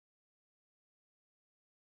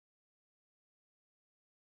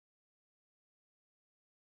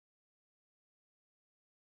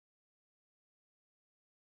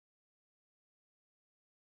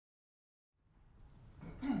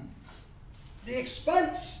The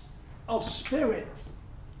expense of spirit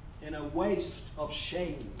in a waste of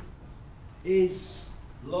shame is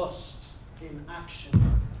lust in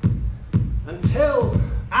action. Until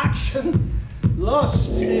action,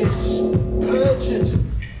 lust is perjured,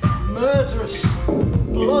 murderous,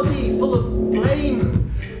 bloody, full of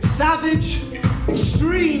blame, savage,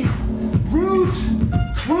 extreme, rude,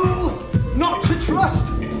 cruel, not to trust,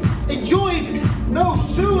 enjoyed no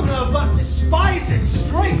sooner but despised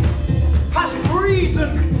straight, past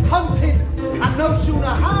reason hunted, and no sooner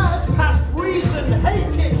had past reason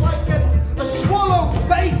hated, like a swallowed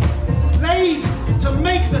bait laid to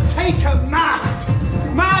make the taker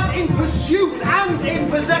mad, mad in pursuit and in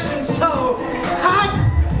possession, so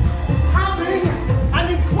having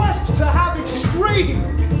and in quest to have extreme,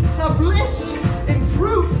 the bliss in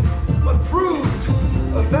proof, but proved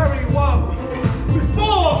a very woe,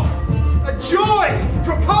 before a joy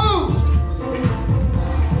proposed.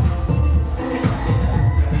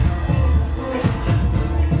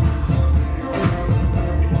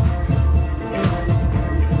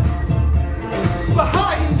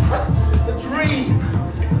 Behind the dream,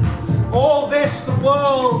 all this the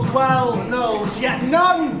world well knows, yet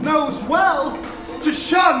none knows well to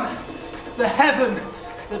shun the heaven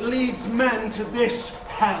that leads men to this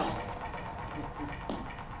hell.